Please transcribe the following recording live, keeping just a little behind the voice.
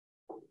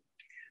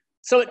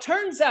So it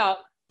turns out,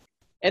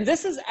 and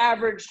this is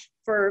averaged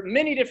for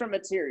many different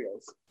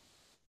materials.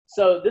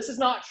 So this is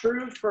not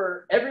true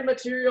for every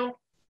material,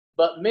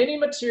 but many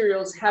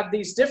materials have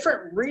these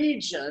different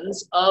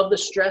regions of the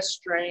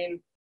stress-strain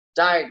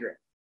diagram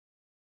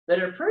that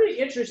are pretty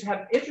interesting,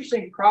 have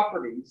interesting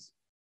properties.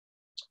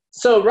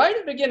 So right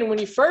at the beginning, when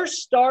you first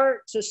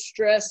start to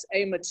stress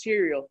a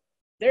material,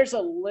 there's a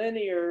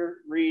linear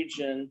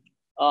region,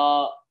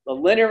 a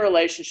linear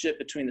relationship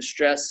between the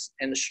stress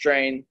and the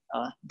strain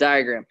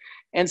diagram.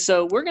 And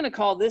so we're going to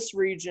call this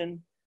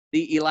region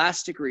the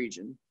elastic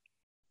region.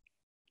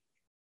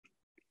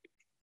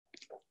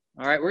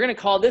 All right, we're going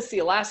to call this the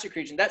elastic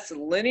region. That's the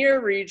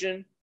linear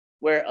region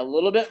where a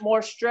little bit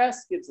more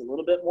stress gives a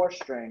little bit more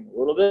strain. A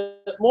little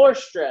bit more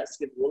stress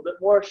gives a little bit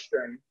more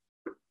strain.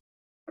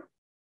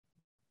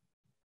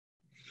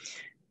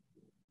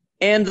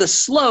 And the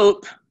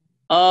slope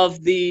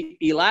of the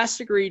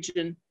elastic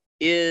region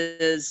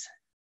is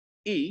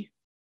E.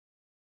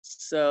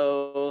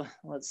 So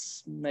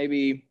let's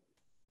maybe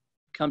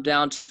come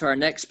down to our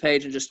next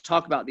page and just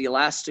talk about the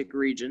elastic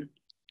region.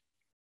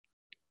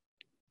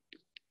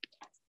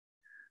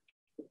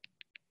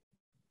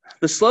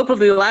 The slope of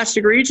the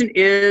elastic region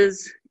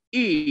is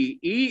E.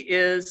 E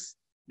is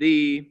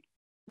the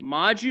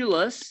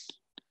modulus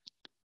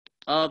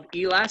of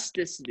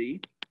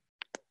elasticity,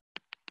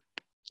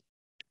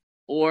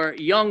 or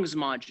Young's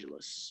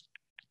modulus.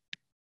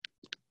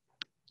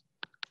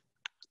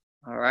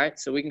 All right,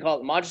 so we can call it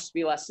the modulus of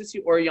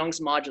elasticity or Young's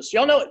modulus.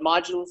 Y'all know what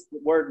modulus, the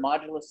word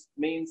modulus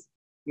means?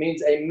 It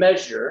means a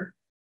measure.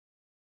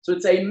 So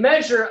it's a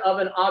measure of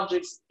an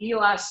object's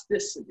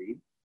elasticity.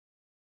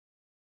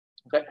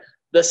 Okay.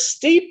 The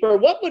steeper,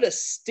 what would a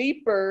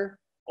steeper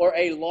or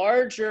a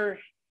larger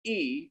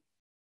E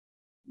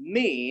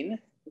mean,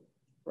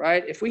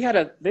 right? If we had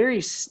a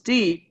very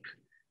steep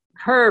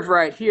curve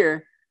right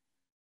here,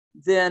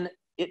 then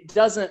it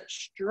doesn't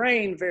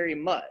strain very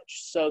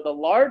much. So the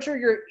larger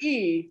your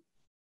E,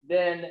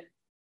 then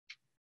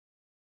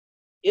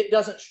it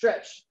doesn't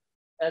stretch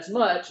as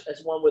much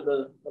as one with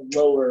a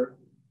lower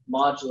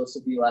modulus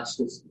of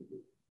elasticity.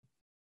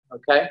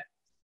 Okay?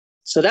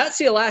 So that's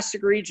the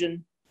elastic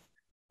region.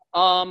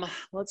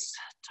 Let's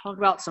talk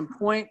about some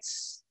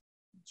points.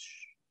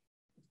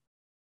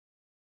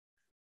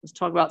 Let's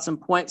talk about some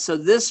points. So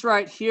this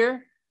right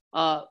here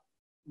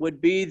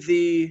would be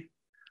the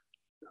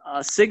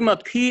sigma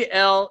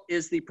PL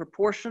is the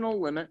proportional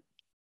limit.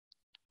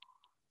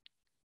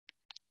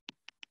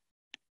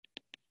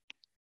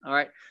 All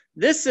right.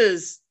 This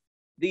is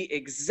the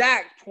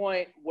exact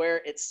point where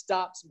it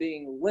stops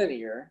being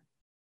linear.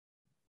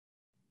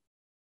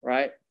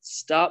 Right?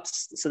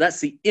 Stops. So that's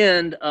the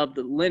end of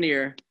the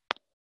linear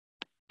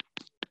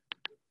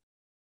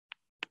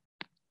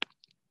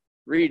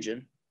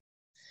region.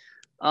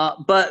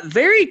 But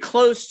very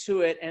close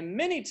to it, and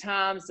many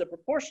times the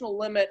proportional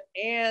limit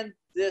and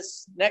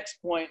this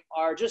next point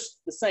are just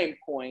the same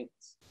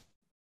points.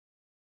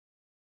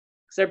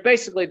 So they're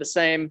basically the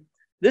same.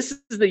 This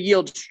is the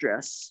yield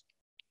stress.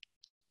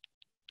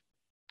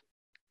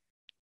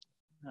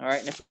 All right,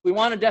 and if we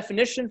want a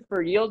definition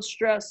for yield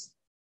stress,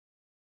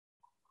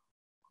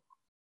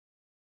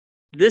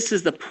 this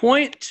is the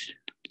point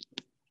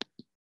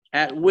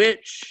at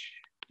which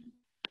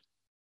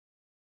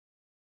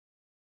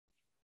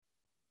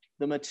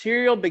the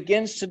material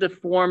begins to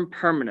deform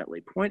permanently.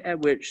 Point at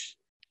which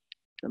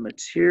the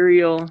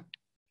material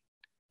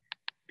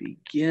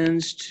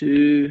begins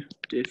to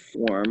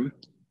deform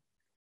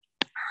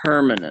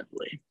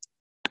permanently.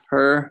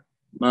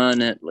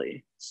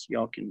 Permanently. So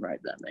y'all can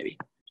write that maybe.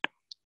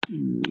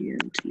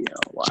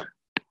 E-N-T-L-Y.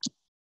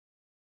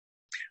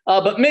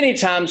 But many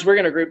times we're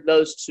going to group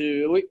those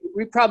two.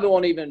 We probably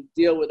won't even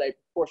deal with a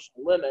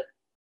proportional limit.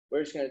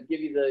 We're just going to give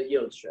you the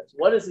yield stress.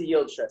 What is the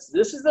yield stress?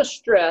 This is the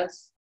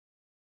stress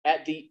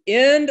at the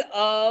end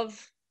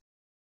of,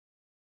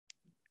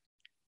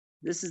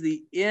 this is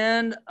the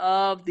end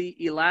of the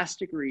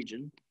elastic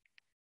region.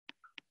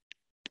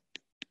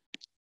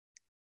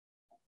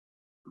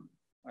 All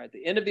right,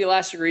 the end of the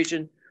elastic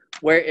region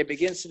where it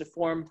begins to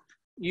deform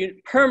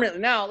permanently.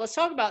 Now, let's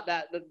talk about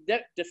that. The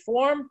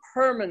deform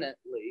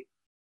permanently,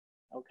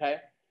 okay?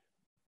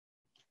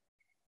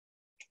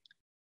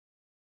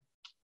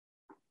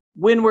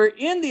 When we're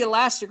in the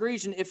elastic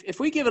region, if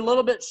we give a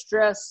little bit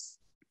stress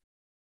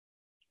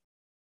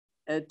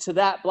to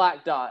that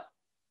black dot,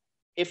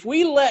 if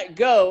we let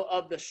go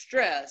of the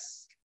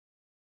stress,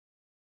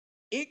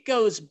 it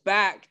goes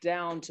back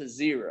down to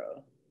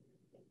 0.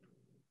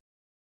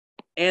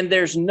 And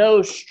there's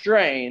no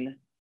strain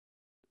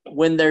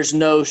when there's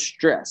no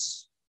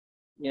stress.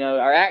 You know,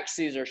 our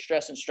axes are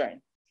stress and strain.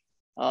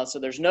 So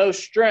there's no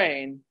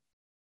strain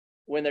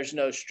when there's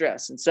no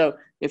stress. And so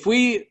if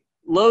we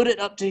load it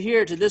up to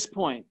here, to this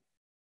point,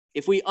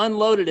 if we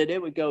unloaded it,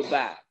 it would go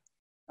back.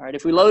 All right,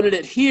 if we loaded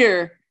it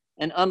here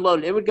and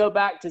unloaded, it would go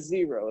back to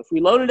 0. If we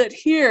loaded it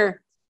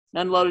here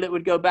and unloaded, it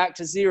would go back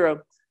to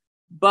 0.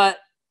 But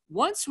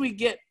once we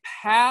get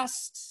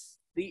past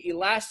the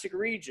elastic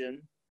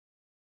region,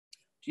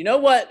 do you know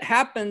what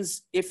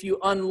happens if you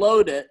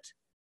unload it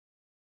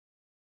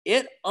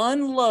it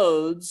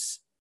unloads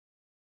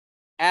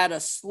at a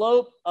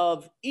slope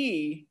of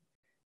E.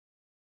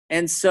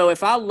 And so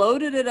if I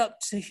loaded it up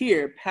to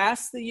here,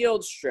 past the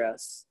yield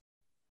stress,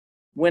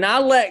 when I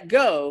let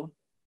go,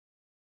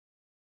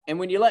 and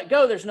when you let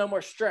go, there's no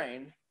more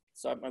strain.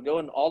 So I'm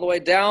going all the way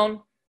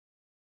down.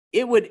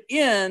 It would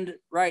end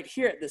right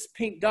here at this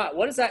pink dot.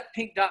 What does that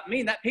pink dot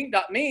mean? That pink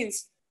dot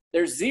means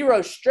there's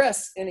zero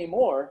stress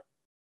anymore,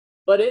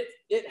 but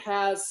it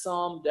has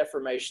some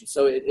deformation.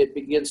 So it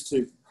begins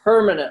to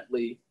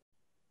permanently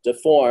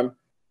deform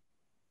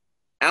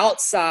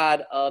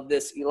outside of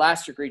this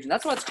elastic region.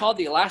 That's why it's called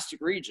the elastic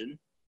region,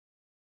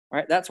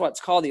 right? That's why it's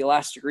called the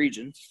elastic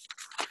region.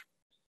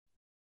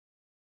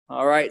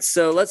 All right,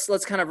 so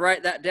let's kind of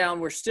write that down.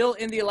 We're still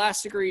in the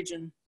elastic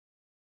region.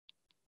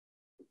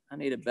 I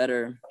need a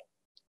better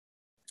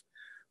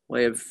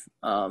way of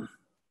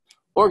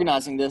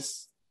organizing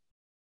this.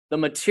 The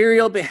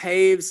material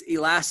behaves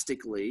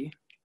elastically.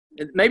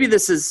 Maybe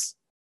this is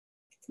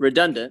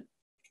redundant.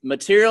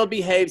 Material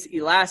behaves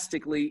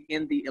elastically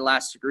in the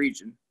elastic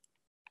region.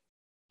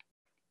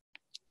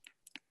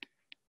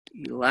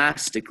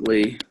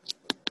 Elastically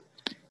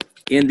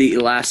in the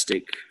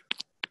elastic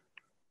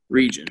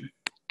region.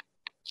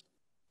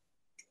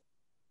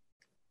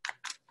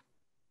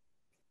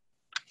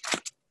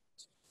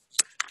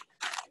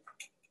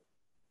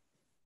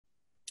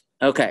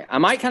 Okay, I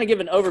might kind of give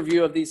an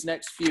overview of these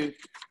next few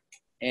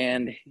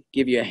and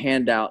give you a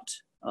handout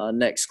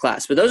next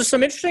class. But those are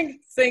some interesting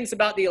things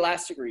about the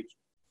elastic region.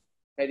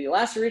 Okay, the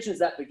elastic region is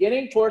that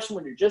beginning portion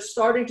when you're just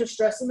starting to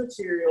stress the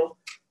material,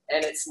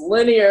 and it's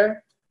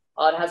linear.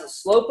 It has a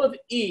slope of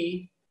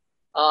E,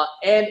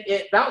 and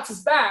it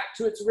bounces back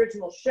to its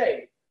original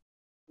shape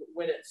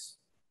when it's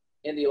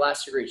in the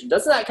elastic region.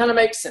 Doesn't that kind of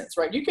make sense,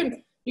 right? You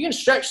can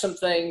stretch some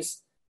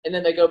things, and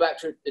then they go back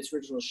to its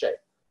original shape.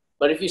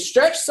 But if you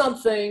stretch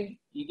something,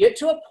 you get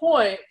to a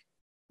point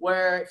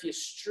where if you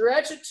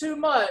stretch it too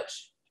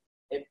much,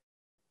 it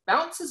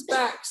bounces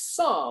back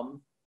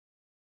some,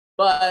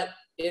 but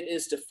it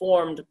is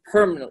deformed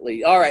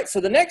permanently. All right, so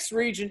the next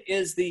region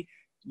is the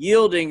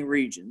yielding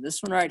region.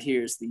 This one right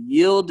here is the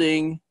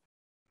yielding,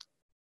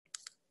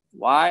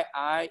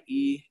 Y-I-E-L-D-I-N-G,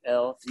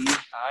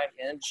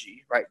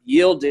 right?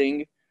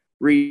 Yielding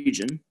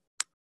region.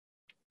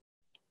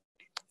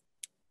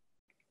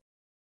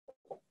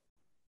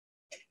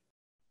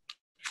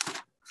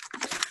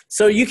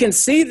 So you can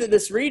see that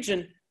this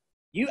region,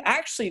 you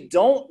actually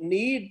don't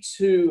need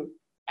to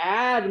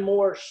add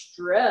more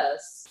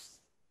stress.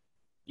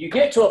 You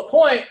get to a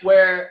point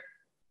where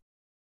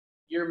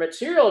your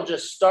material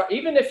just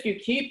even if you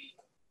keep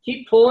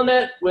pulling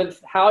it with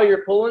how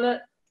you're pulling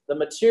it, the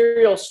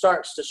material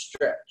starts to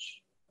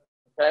stretch.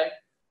 Okay,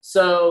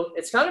 so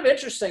it's kind of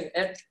interesting,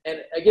 and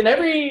again,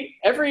 every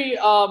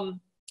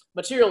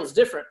material is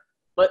different,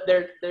 but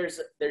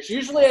there's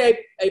usually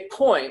a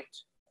point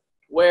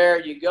where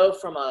you go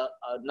from a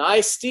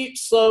nice steep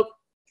slope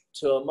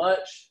to a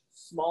much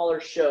smaller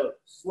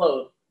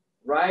slope.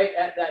 Right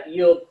at that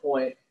yield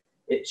point,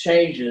 it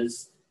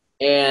changes.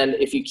 And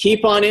if you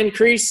keep on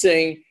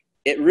increasing,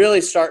 it really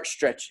starts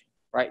stretching,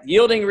 right?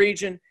 Yielding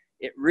region,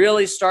 it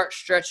really starts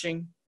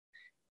stretching.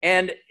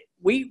 And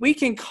we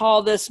can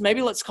call this,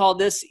 maybe let's call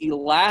this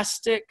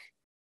elastic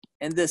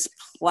and this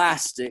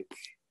plastic.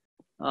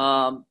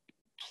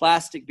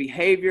 Plastic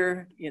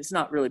behavior. It's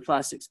not really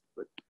plastics,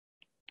 but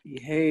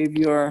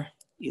behavior,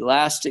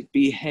 elastic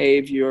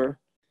behavior.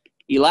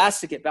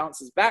 Elastic, it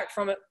bounces back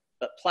from it,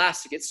 but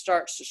plastic, it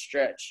starts to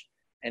stretch,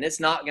 and it's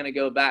not going to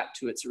go back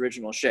to its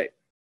original shape.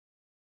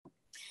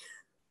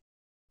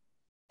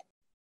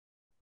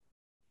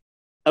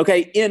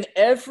 Okay, in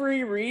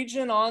every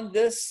region on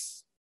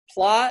this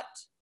plot,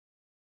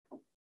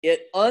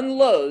 it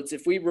unloads.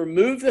 If we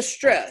remove the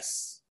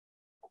stress,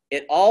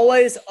 it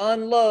always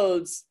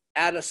unloads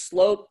at a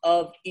slope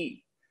of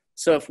E.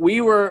 So if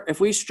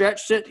we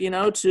stretched it,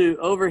 to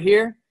over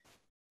here,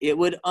 it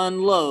would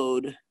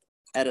unload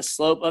at a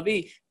slope of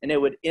E, and it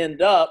would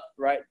end up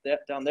right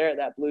down there at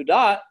that blue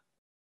dot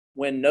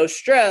when no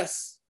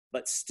stress,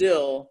 but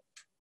still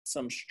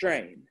some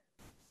strain.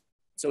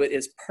 So it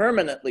is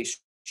permanently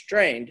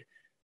strained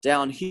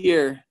down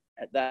here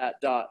at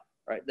that dot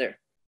right there.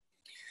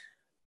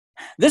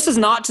 This is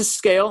not to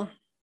scale,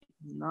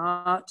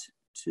 not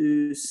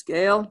to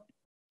scale.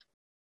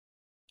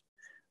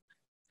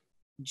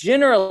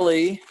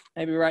 Generally,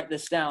 maybe write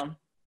this down,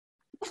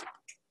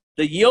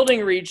 the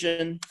yielding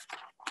region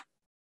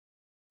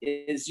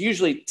is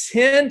usually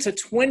 10 to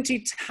 20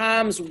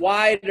 times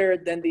wider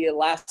than the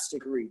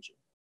elastic region.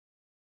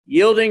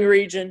 Yielding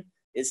region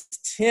is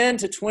 10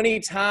 to 20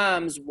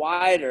 times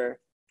wider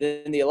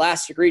than the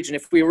elastic region.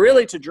 If we were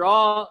really to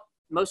draw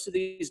most of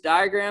these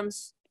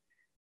diagrams,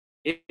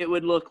 it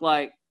would look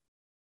like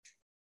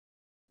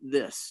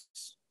this.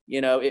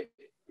 We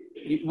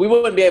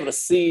wouldn't be able to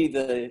see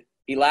the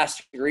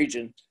elastic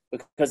region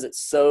because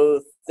it's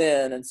so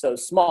thin and so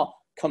small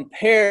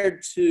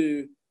compared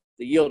to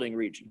the yielding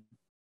region.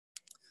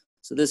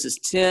 So this is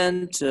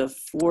 10 to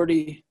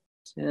 40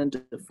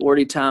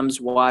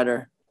 times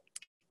wider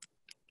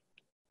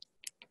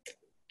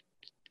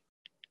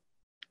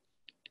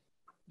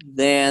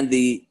than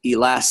the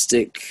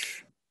elastic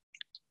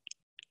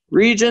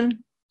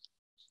region.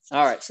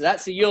 All right, so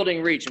that's the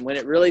yielding region when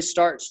it really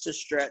starts to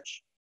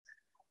stretch.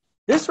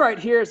 This right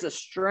here is a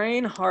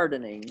strain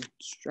hardening.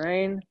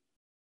 Strain,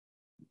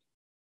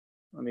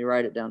 let me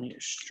write it down here.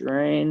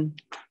 Strain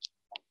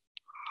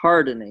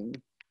hardening.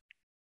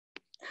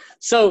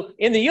 So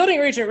in the yielding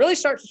region, it really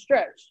starts to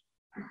stretch,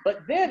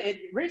 but then it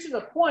reaches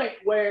a point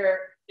where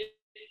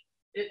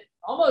it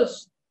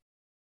almost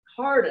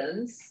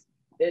hardens.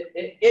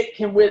 It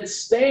can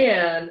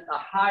withstand a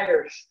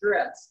higher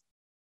stress.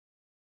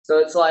 So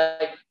it's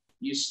like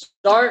you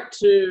start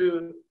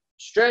to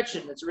stretch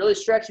it, and it's really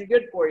stretching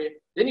good for you.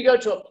 Then you go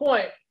to a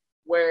point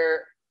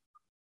where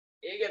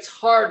it gets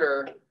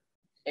harder,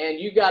 and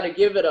you got to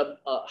give it a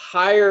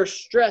higher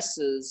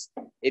stresses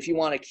if you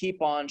want to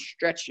keep on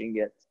stretching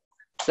it.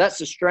 So that's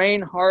the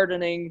strain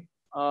hardening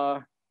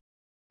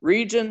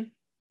region.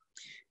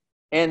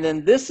 And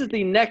then this is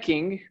the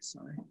necking.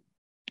 Sorry.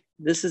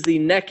 This is the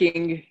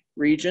necking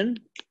region.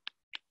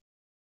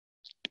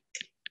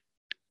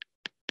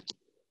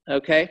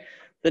 Okay.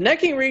 The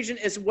necking region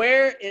is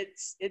where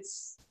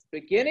it's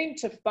beginning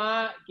to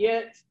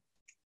get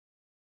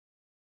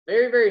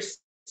very, very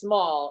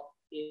small.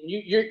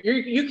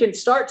 You can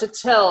start to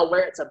tell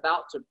where it's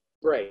about to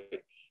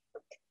break.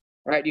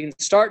 Right? You can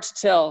start to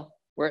tell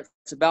where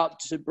it's about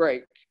to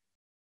break.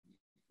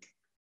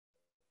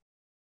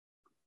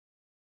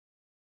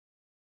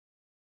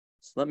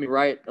 So let me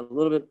write a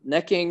little bit.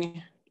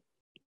 Necking.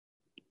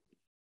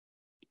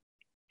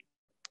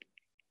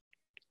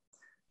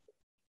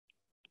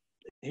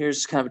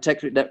 Here's kind of a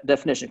technical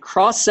definition.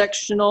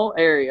 Cross-sectional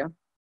area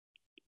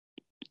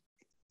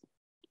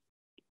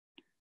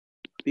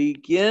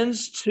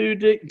begins to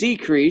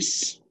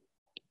decrease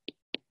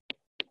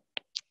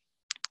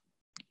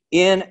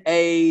in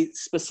a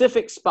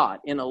specific spot,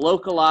 in a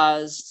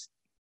localized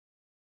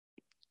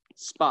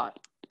spot.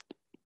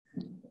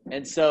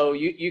 And so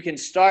you can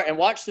start and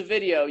watch the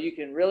video. You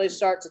can really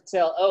start to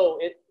tell, oh,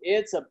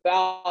 it's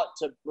about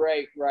to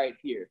break right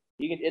here.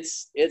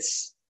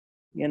 It's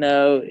you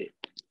know,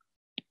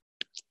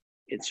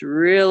 it's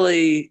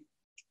really,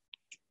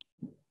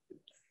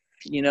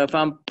 you know, if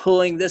I'm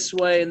pulling this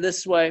way and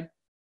this way,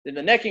 then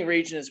the necking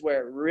region is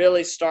where it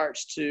really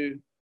starts to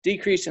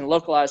decrease in a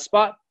localized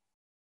spot.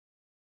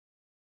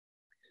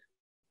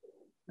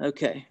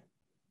 Okay.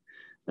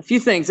 A few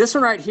things. This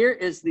one right here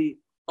is the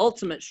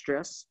ultimate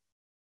stress.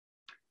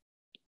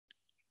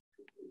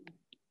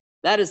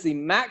 That is the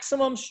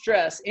maximum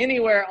stress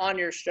anywhere on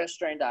your stress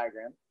strain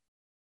diagram.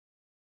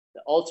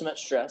 The ultimate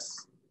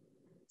stress,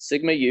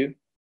 sigma U.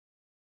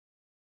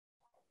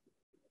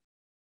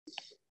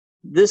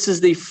 This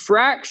is the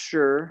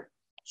fracture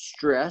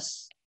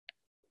stress.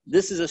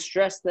 This is a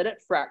stress that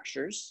it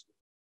fractures.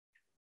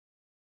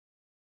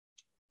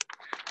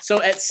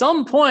 So at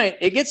some point,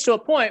 it gets to a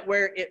point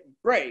where it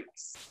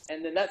breaks,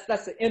 and then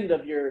that's the end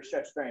of your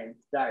stress strain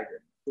diagram.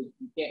 You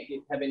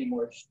can't have any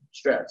more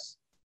stress.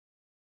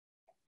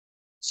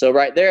 So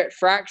right there, it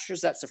fractures.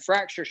 That's a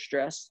fracture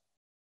stress.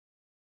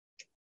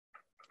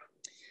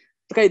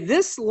 Okay,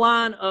 this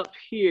line up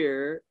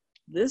here,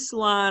 this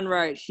line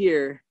right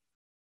here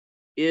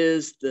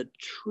is the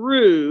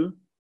true,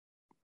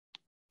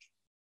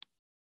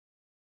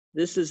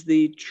 this is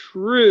the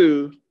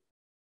true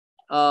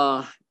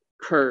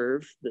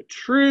curve, the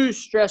true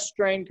stress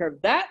strain curve.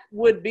 That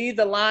would be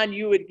the line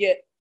you would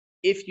get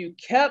if you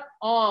kept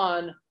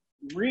on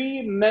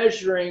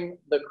remeasuring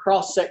the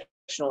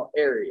cross-sectional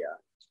area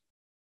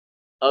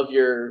of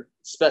your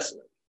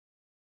specimen.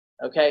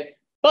 Okay,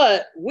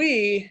 but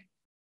we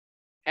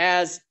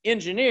as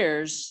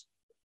engineers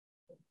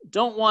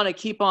don't want to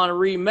keep on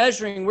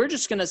remeasuring. We're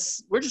just gonna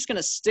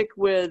stick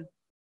with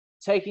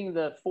taking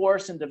the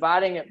force and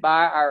dividing it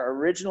by our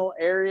original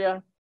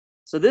area.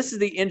 So this is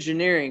the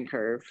engineering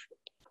curve.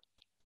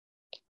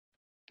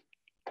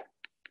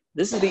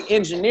 This is the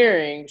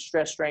engineering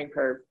stress strain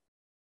curve,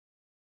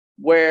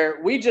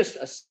 where we just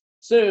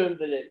assume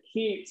that it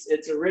keeps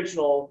its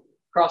original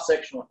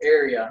cross-sectional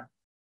area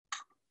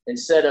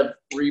instead of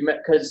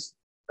because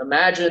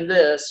imagine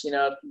this, you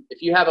know,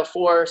 if you have a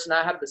force and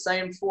I have the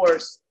same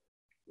force,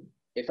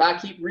 if I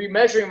keep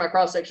remeasuring my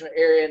cross-sectional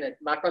area and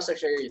my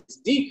cross-sectional area is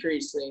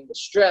decreasing, the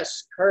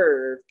stress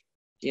curve,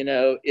 you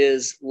know,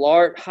 is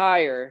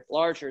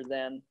larger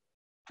than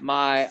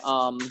my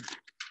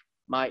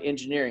my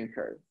engineering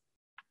curve.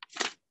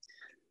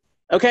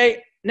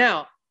 Okay,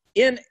 now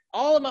in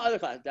all of my other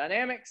classes,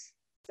 dynamics,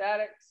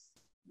 statics,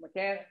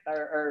 mechanics,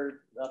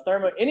 or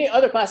thermo, any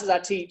other classes I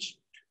teach,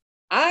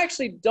 I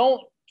actually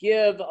don't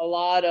give a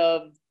lot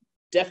of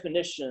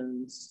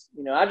definitions.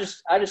 You know, I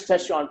just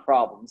test you on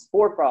problems,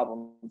 4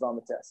 problems on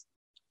the test.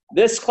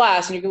 This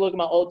class, and you can look at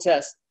my old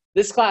test,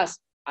 this class,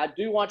 I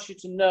do want you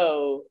to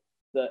know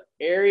the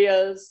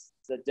areas,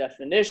 the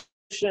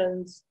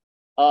definitions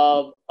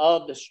of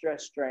the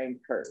stress strain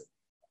curve.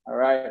 All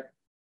right.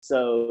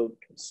 So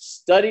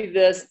study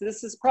this.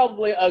 This is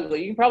probably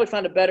ugly. You can probably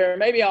find a better,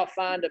 maybe I'll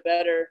find a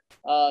better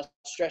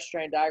stress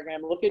strain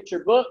diagram. Look at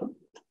your book.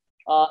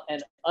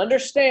 and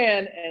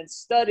understand and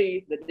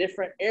study the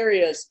different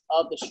areas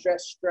of the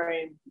stress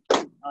strain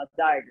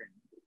diagram.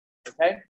 Okay.